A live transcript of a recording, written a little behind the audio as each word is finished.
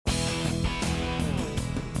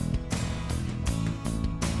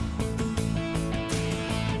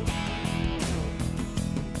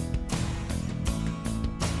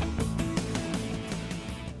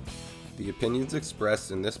opinions expressed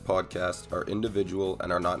in this podcast are individual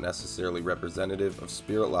and are not necessarily representative of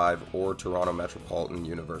Spirit Live or Toronto Metropolitan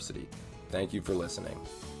University. Thank you for listening.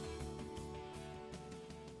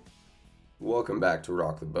 Welcome back to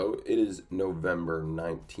Rock the Boat. It is November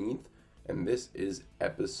 19th, and this is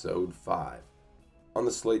episode 5. On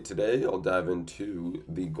the slate today, I'll dive into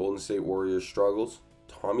the Golden State Warriors' struggles,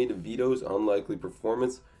 Tommy Devito's unlikely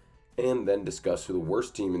performance, and then discuss who the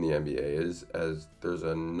worst team in the NBA is, as there's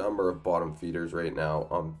a number of bottom feeders right now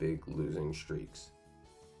on big losing streaks.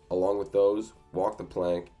 Along with those, Walk the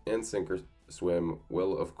Plank and Sink or Swim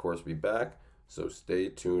will of course be back, so stay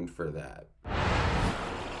tuned for that.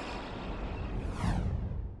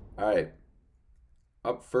 Alright,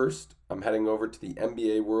 up first, I'm heading over to the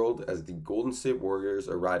NBA world as the Golden State Warriors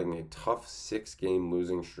are riding a tough 6-game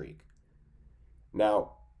losing streak.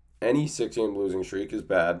 Now, any 6-game losing streak is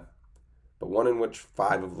bad, but one in which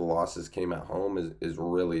 5 of the losses came at home is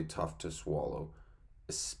really tough to swallow,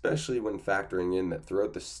 especially when factoring in that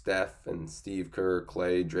throughout the Steph and Steve Kerr,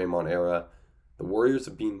 Clay, Draymond era, the Warriors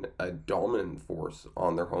have been a dominant force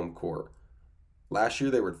on their home court. Last year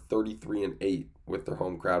they were 33-8 with their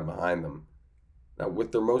home crowd behind them. Now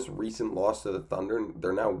with their most recent loss to the Thunder,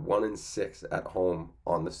 they're now 1-6 at home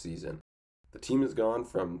on the season. The team has gone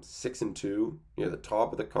from 6-2 near the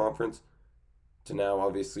top of the conference to now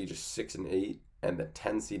obviously just 6-8 and the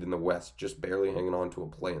 10 seed in the West just barely hanging on to a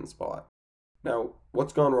play-in spot. Now,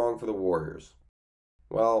 what's gone wrong for the Warriors?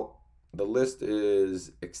 Well, the list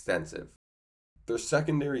is extensive. Their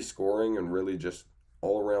secondary scoring and really just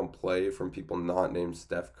all-around play from people not named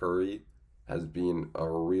Steph Curry has been a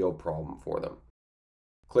real problem for them.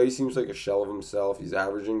 Clay seems like a shell of himself. He's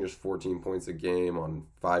averaging just 14 points a game on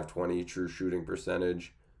 .520 true shooting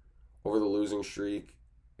percentage. Over the losing streak,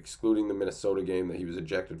 excluding the Minnesota game that he was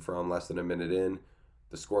ejected from less than a minute in,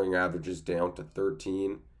 the scoring average is down to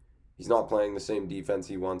 13. He's not playing the same defense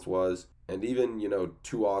he once was. And even,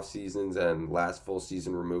 2 off seasons and last full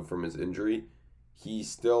season removed from his injury, he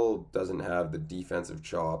still doesn't have the defensive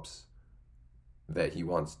chops that he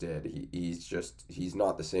once did. He's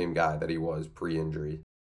not the same guy that he was pre-injury.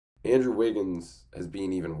 Andrew Wiggins has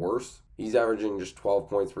been even worse. He's averaging just 12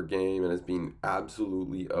 points per game and has been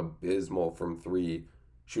absolutely abysmal from 3,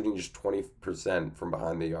 shooting just 20% from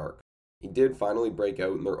behind the arc. He did finally break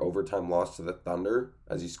out in their overtime loss to the Thunder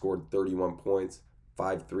as he scored 31 points,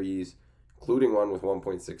 5 threes, including one with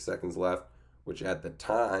 1.6 seconds left, which at the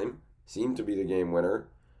time seemed to be the game winner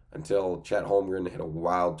until Chet Holmgren hit a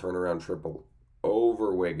wild turnaround triple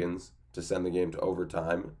over Wiggins to send the game to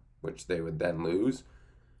overtime, which they would then lose.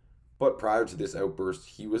 But prior to this outburst,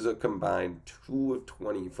 he was a combined 2 of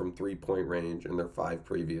 20 from three-point range in their 5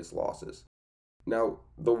 previous losses. Now,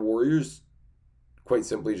 the Warriors quite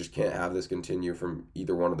simply just can't have this continue from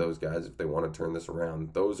either one of those guys if they want to turn this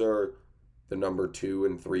around. Those are the number 2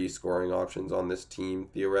 and 3 scoring options on this team,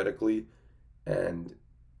 theoretically. And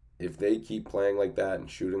if they keep playing like that and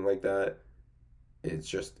shooting like that,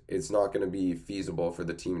 it's not going to be feasible for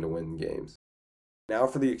the team to win games. Now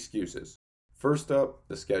for the excuses. First up,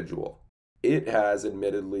 the schedule. It has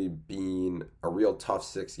admittedly been a real tough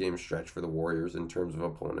 6-game stretch for the Warriors in terms of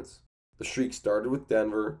opponents. The streak started with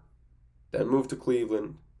Denver, then moved to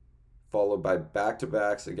Cleveland, followed by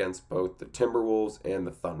back-to-backs against both the Timberwolves and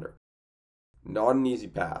the Thunder. Not an easy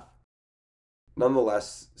path.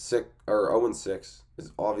 Nonetheless, 0-6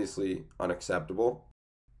 is obviously unacceptable.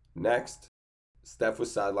 Next, Steph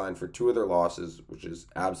was sidelined for 2 of their losses, which is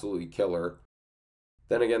absolutely killer.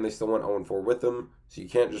 Then again, they still went 0-4 with him, so you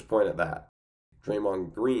can't just point at that.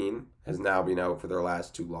 Draymond Green has now been out for their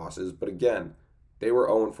last 2 losses, but again, they were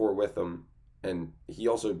 0-4 with him, and he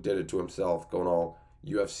also did it to himself, going all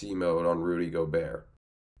UFC mode on Rudy Gobert.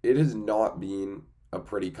 It has not been a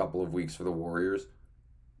pretty couple of weeks for the Warriors,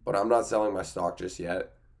 but I'm not selling my stock just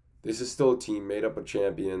yet. This is still a team made up of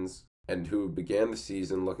champions and who began the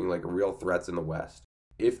season looking like real threats in the West.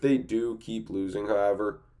 If they do keep losing,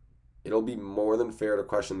 however, it'll be more than fair to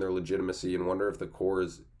question their legitimacy and wonder if the core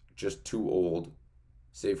is just too old,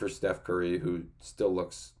 save for Steph Curry, who still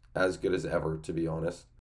looks as good as ever, to be honest.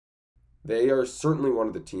 They are certainly one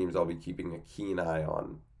of the teams I'll be keeping a keen eye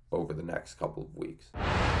on over the next couple of weeks.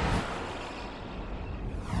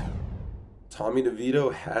 Tommy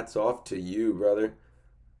Devito, hats off to you, brother.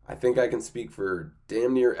 I think I can speak for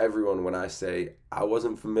damn near everyone when I say I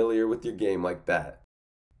wasn't familiar with your game like that.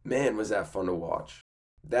 Man, was that fun to watch.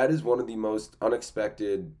 That is one of the most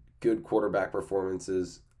unexpected good quarterback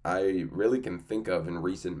performances I really can think of in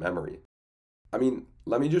recent memory. I mean,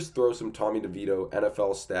 let me just throw some Tommy DeVito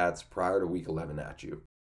NFL stats prior to Week 11 at you.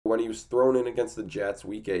 When he was thrown in against the Jets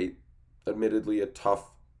Week 8, admittedly a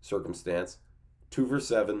tough circumstance, 2 for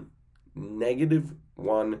 7,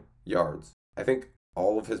 -1 yards. I think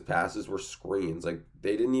all of his passes were screens. Like,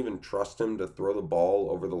 they didn't even trust him to throw the ball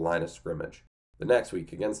over the line of scrimmage. The next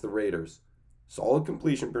week against the Raiders, solid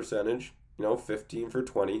completion percentage, 15 for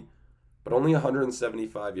 20, but only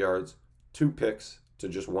 175 yards, 2 picks to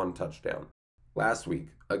just 1 touchdown. Last week,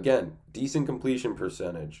 again, decent completion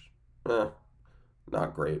percentage.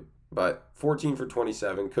 Not great, but 14 for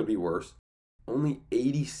 27, could be worse. Only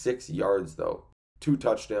 86 yards, though. 2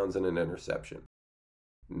 touchdowns and an interception.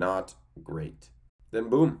 Not great. Then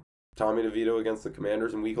boom, Tommy Devito against the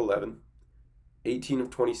Commanders in Week 11. 18 of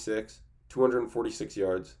 26, 246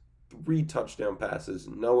 yards, 3 touchdown passes,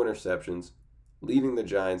 no interceptions, leading the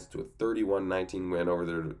Giants to a 31-19 win over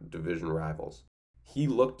their division rivals. He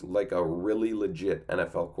looked like a really legit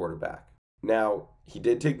NFL quarterback. Now, he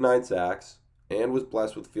did take 9 sacks and was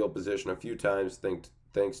blessed with field position a few times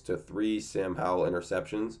thanks to 3 Sam Howell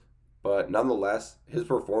interceptions, but nonetheless, his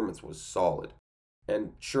performance was solid.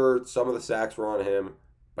 And sure, some of the sacks were on him,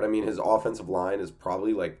 but I mean, his offensive line is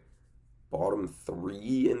probably like bottom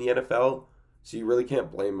 3 in the NFL, so you really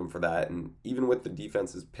can't blame him for that. And even with the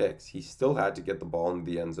defense's picks, he still had to get the ball into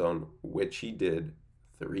the end zone, which he did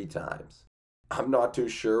 3 times. I'm not too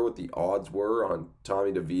sure what the odds were on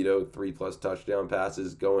Tommy DeVito 3+ touchdown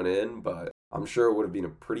passes going in, but I'm sure it would have been a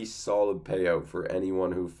pretty solid payout for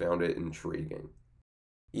anyone who found it intriguing.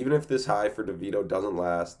 Even if this high for DeVito doesn't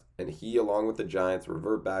last, and he, along with the Giants,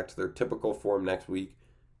 revert back to their typical form next week,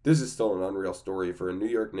 this is still an unreal story for a New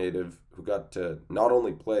York native who got to not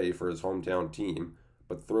only play for his hometown team,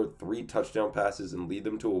 but throw 3 touchdown passes and lead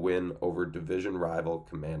them to a win over division rival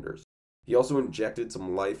Commanders. He also injected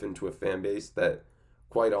some life into a fan base that,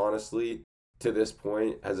 quite honestly, to this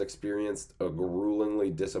point, has experienced a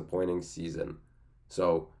gruelingly disappointing season.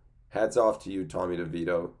 So, hats off to you, Tommy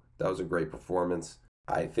DeVito. That was a great performance.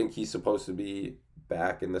 I think he's supposed to be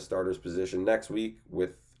back in the starter's position next week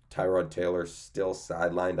with Tyrod Taylor still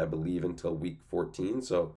sidelined, I believe, until week 14.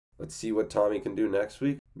 So let's see what Tommy can do next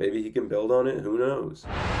week. Maybe he can build on it. Who knows?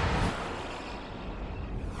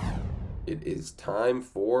 It is time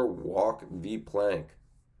for Walk the Plank.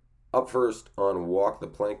 Up first on Walk the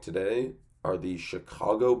Plank today are the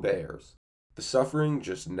Chicago Bears. The suffering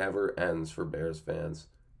just never ends for Bears fans.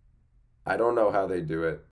 I don't know how they do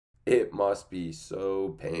it. It must be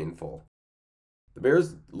so painful. The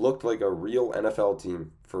Bears looked like a real NFL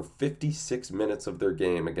team for 56 minutes of their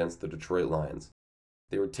game against the Detroit Lions.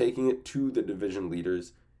 They were taking it to the division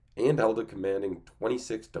leaders and held a commanding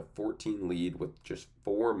 26-14 lead with just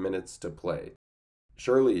 4 minutes to play.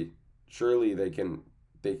 Surely they can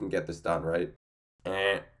get this done, right?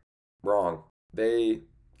 Wrong. They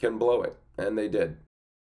can blow it, and they did.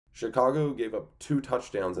 Chicago gave up 2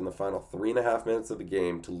 touchdowns in the final 3.5 minutes of the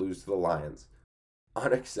game to lose to the Lions.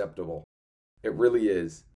 Unacceptable. It really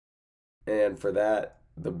is. And for that,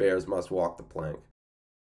 the Bears must walk the plank.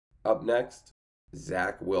 Up next,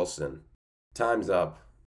 Zach Wilson. Time's up.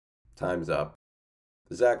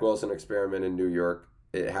 The Zach Wilson experiment in New York,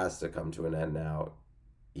 it has to come to an end now.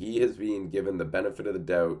 He has been given the benefit of the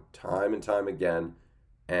doubt time and time again,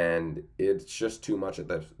 and it's just too much at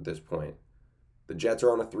this point. The Jets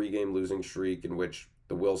are on a 3-game losing streak in which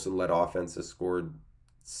the Wilson-led offense has scored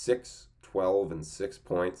 6, 12, and 6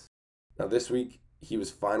 points. Now this week, he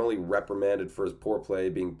was finally reprimanded for his poor play,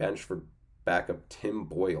 being benched for backup Tim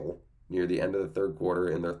Boyle near the end of the 3rd quarter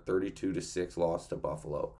in their 32-6 loss to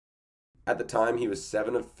Buffalo. At the time, he was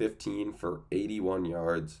 7 of 15 for 81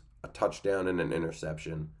 yards, a touchdown, and an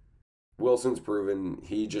interception. Wilson's proven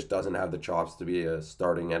he just doesn't have the chops to be a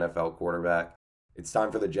starting NFL quarterback. It's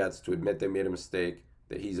time for the Jets to admit they made a mistake,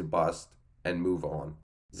 that he's a bust, and move on.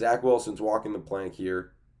 Zach Wilson's walking the plank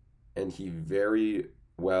here, and he very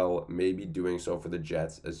well may be doing so for the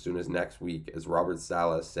Jets as soon as next week, as Robert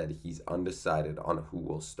Saleh said he's undecided on who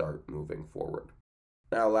will start moving forward.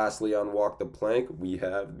 Now, lastly, on Walk the Plank, we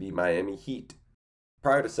have the Miami Heat.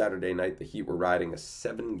 Prior to Saturday night, the Heat were riding a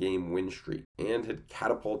 7-game win streak and had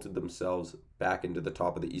catapulted themselves back into the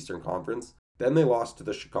top of the Eastern Conference. Then they lost to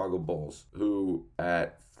the Chicago Bulls, who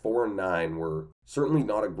at 4-9 were certainly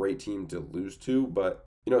not a great team to lose to, but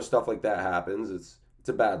stuff like that happens. It's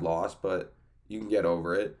a bad loss, but you can get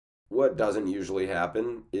over it. What doesn't usually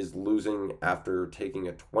happen is losing after taking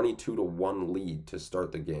a 22-1 lead to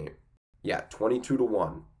start the game. Yeah,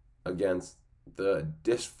 22-1 against the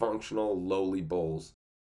dysfunctional, lowly Bulls,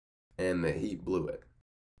 and the Heat blew it.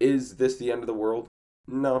 Is this the end of the world?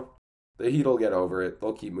 No. The Heat will get over it.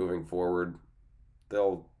 They'll keep moving forward.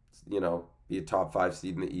 They'll, be a top 5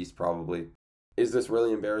 seed in the East probably. Is this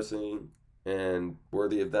really embarrassing and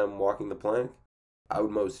worthy of them walking the plank? I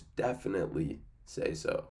would most definitely say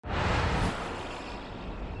so.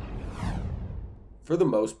 For the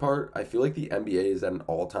most part, I feel like the NBA is at an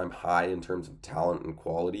all-time high in terms of talent and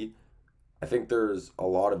quality. I think there's a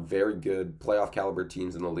lot of very good playoff caliber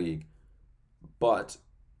teams in the league, but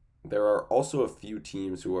there are also a few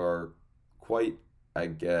teams who are quite, I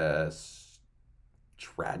guess,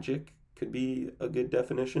 tragic could be a good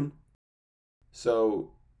definition.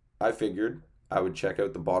 So I figured I would check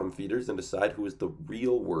out the bottom feeders and decide who is the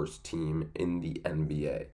real worst team in the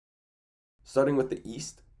NBA. Starting with the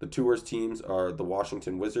East, the two worst teams are the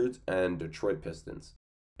Washington Wizards and Detroit Pistons.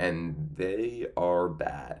 And they are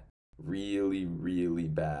bad. Really, really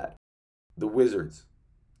bad. The Wizards,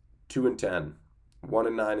 2 and 10, 1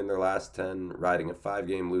 and 9 in their last 10, riding a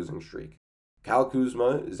 5-game losing streak. Kyle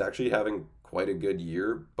Kuzma is actually having quite a good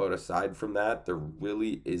year, but aside from that, there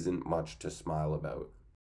really isn't much to smile about.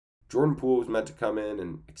 Jordan Poole was meant to come in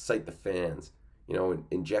and excite the fans, and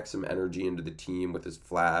inject some energy into the team with his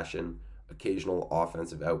flash and occasional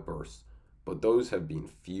offensive outbursts, but those have been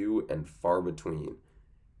few and far between.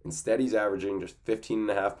 Instead, he's averaging just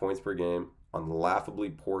 15.5 points per game on laughably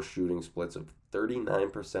poor shooting splits of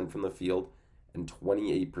 39% from the field and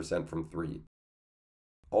 28% from three.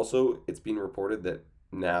 Also, it's been reported that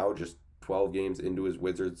now, just 12 games into his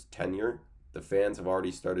Wizards tenure, the fans have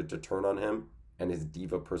already started to turn on him and his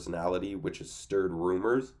diva personality, which has stirred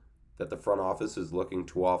rumors that the front office is looking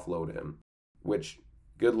to offload him. Which,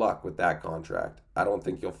 good luck with that contract. I don't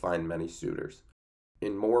think you'll find many suitors.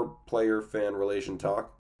 In more player-fan relation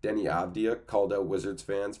talk, Denny Avdia called out Wizards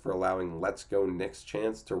fans for allowing Let's Go Knicks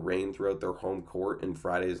chants to reign throughout their home court in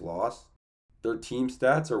Friday's loss. Their team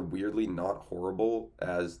stats are weirdly not horrible,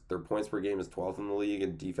 as their points per game is 12th in the league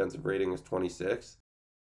and defensive rating is 26th.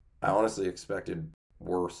 I honestly expected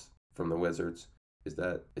worse from the Wizards. Is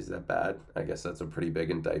that bad? I guess that's a pretty big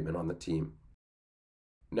indictment on the team.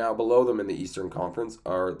 Now below them in the Eastern Conference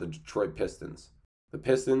are the Detroit Pistons. The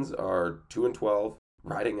Pistons are 2 and 12,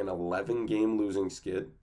 riding an 11-game losing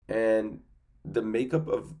skid, and the makeup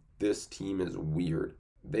of this team is weird.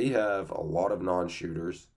 They have a lot of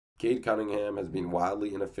non-shooters. Cade Cunningham has been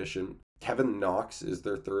wildly inefficient. Kevin Knox is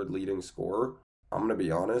their third leading scorer. I'm going to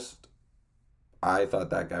be honest, I thought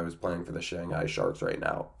that guy was playing for the Shanghai Sharks right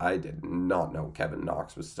now. I did not know Kevin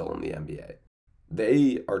Knox was still in the NBA.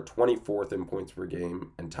 They are 24th in points per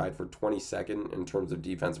game and tied for 22nd in terms of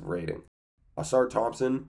defensive rating. Asar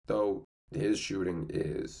Thompson, though his shooting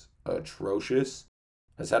is atrocious,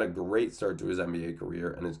 has had a great start to his NBA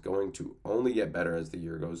career and is going to only get better as the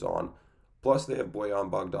year goes on. Plus, they have Bojan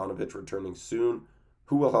Bogdanovic returning soon,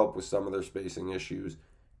 who will help with some of their spacing issues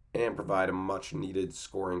and provide a much-needed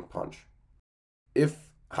scoring punch. If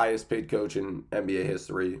highest paid coach in NBA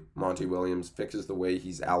history, Monty Williams, fixes the way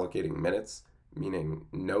he's allocating minutes, meaning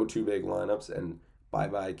no two big lineups and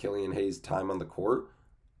bye-bye Killian Hayes time on the court,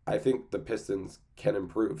 I think the Pistons can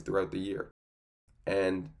improve throughout the year.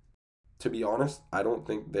 And to be honest, I don't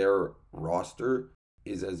think their roster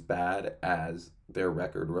is as bad as their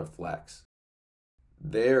record reflects.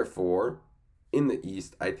 Therefore, in the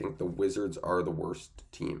East, I think the Wizards are the worst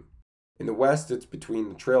team. In the West, it's between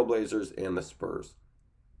the Trailblazers and the Spurs.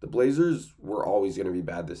 The Blazers were always going to be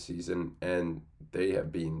bad this season, and they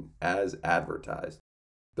have been as advertised.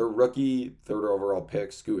 Their rookie third overall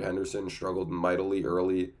pick, Scoot Henderson, struggled mightily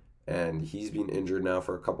early, and he's been injured now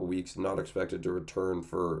for a couple weeks, not expected to return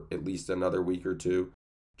for at least another week or two.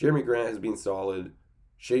 Jeremy Grant has been solid.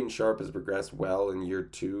 Shaedon Sharpe has progressed well in year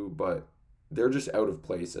 2, but they're just out of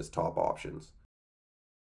place as top options.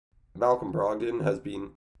 Malcolm Brogdon has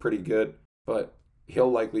been pretty good, but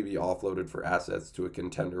he'll likely be offloaded for assets to a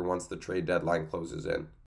contender once the trade deadline closes in.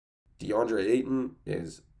 DeAndre Ayton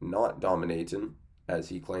is not dominating, as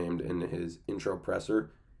he claimed in his intro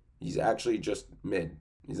presser. He's actually just mid.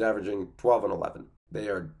 He's averaging 12 and 11. They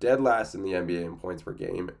are dead last in the NBA in points per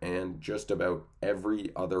game and just about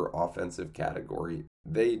every other offensive category.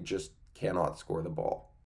 They just cannot score the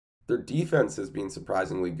ball. Their defense has been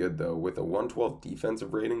surprisingly good, though, with a 112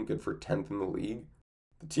 defensive rating, good for 10th in the league.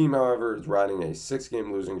 The team, however, is riding a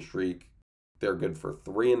 6-game losing streak. They're good for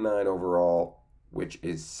 3 and 9 overall, which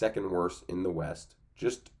is second worst in the West,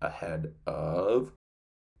 just ahead of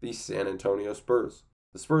the San Antonio Spurs.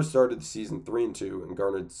 The Spurs started the season 3 and 2 and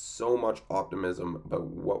garnered so much optimism about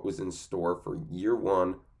what was in store for year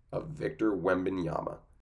 1 of Victor Wembanyama.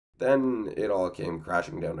 Then it all came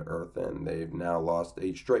crashing down to earth, and they've now lost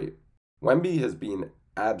 8 straight. Wemby has been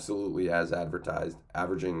absolutely as advertised,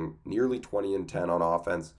 averaging nearly 20 and 10 on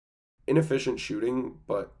offense. Inefficient shooting,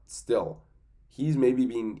 but still, he's maybe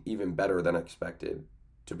been even better than expected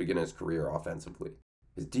to begin his career offensively.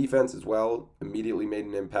 His defense as well immediately made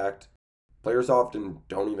an impact. Players often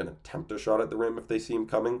don't even attempt a shot at the rim if they see him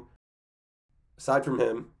coming. Aside from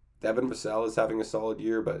him, Devin Vassell is having a solid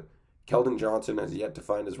year, but Keldon Johnson has yet to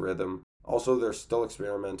find his rhythm. Also, they're still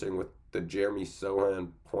experimenting with the Jeremy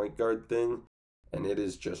Sohan point guard thing, and it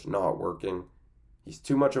is just not working. He's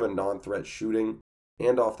too much of a non-threat shooting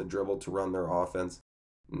and off the dribble to run their offense,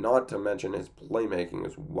 not to mention his playmaking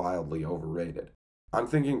is wildly overrated. I'm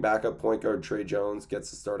thinking backup point guard Trey Jones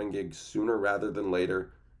gets the starting gig sooner rather than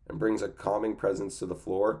later and brings a calming presence to the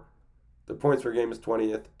floor. Their points per game is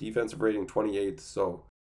 20th, defensive rating 28th, so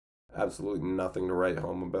absolutely nothing to write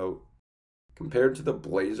home about. Compared to the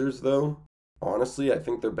Blazers, though, honestly, I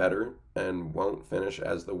think they're better and won't finish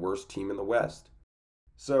as the worst team in the West.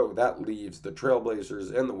 So that leaves the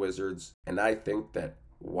Trailblazers and the Wizards, and I think that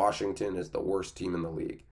Washington is the worst team in the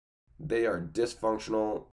league. They are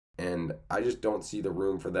dysfunctional, and I just don't see the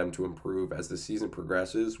room for them to improve as the season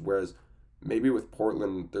progresses, whereas maybe with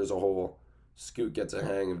Portland, there's a whole Scoot gets a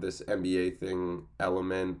hang of this NBA thing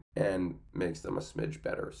element and makes them a smidge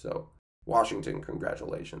better. So Washington,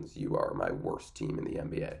 congratulations. You are my worst team in the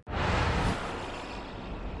NBA.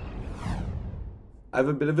 I have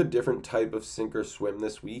a bit of a different type of sink or swim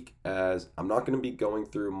this week, as I'm not going to be going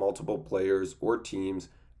through multiple players or teams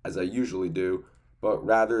as I usually do, but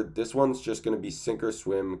rather this one's just going to be sink or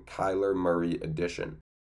swim Kyler Murray edition.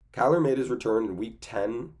 Kyler made his return in week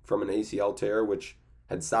 10 from an ACL tear, which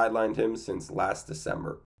had sidelined him since last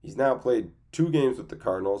December. He's now played 2 games with the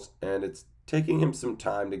Cardinals, and it's taking him some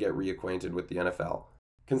time to get reacquainted with the NFL.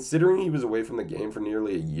 Considering he was away from the game for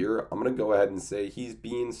nearly a year, I'm going to go ahead and say he's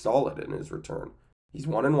being solid in his return. He's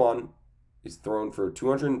 1-1. He's thrown for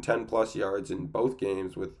 210 plus yards in both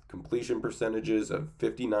games with completion percentages of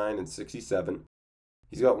 59 and 67.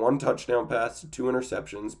 He's got 1 touchdown pass to 2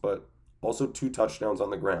 interceptions, but also 2 touchdowns on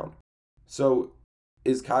the ground. So,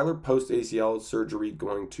 is Kyler post-ACL surgery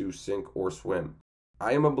going to sink or swim?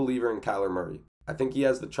 I am a believer in Kyler Murray. I think he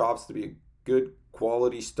has the chops to be a good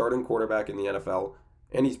quality starting quarterback in the NFL,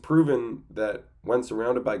 and he's proven that when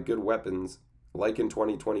surrounded by good weapons, like in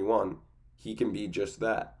 2021, he can be just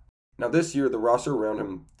that. Now this year, the roster around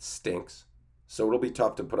him stinks, so it'll be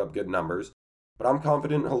tough to put up good numbers, but I'm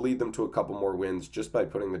confident he'll lead them to a couple more wins just by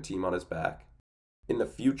putting the team on his back. In the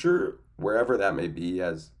future, wherever that may be,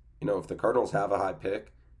 as if the Cardinals have a high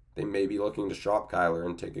pick, they may be looking to shop Kyler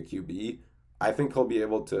and take a QB. I think he'll be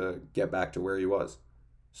able to get back to where he was.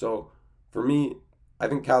 So for me, I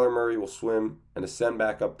think Kyler Murray will swim and ascend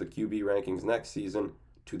back up the QB rankings next season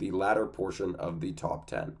to the latter portion of the top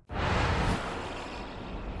 10.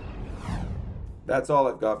 That's all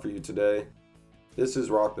I've got for you today. This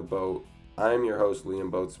is Rock the Boat. I am your host,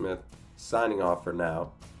 Liam Boatsmith, signing off for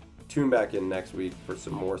now. Tune back in next week for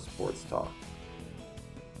some more sports talk.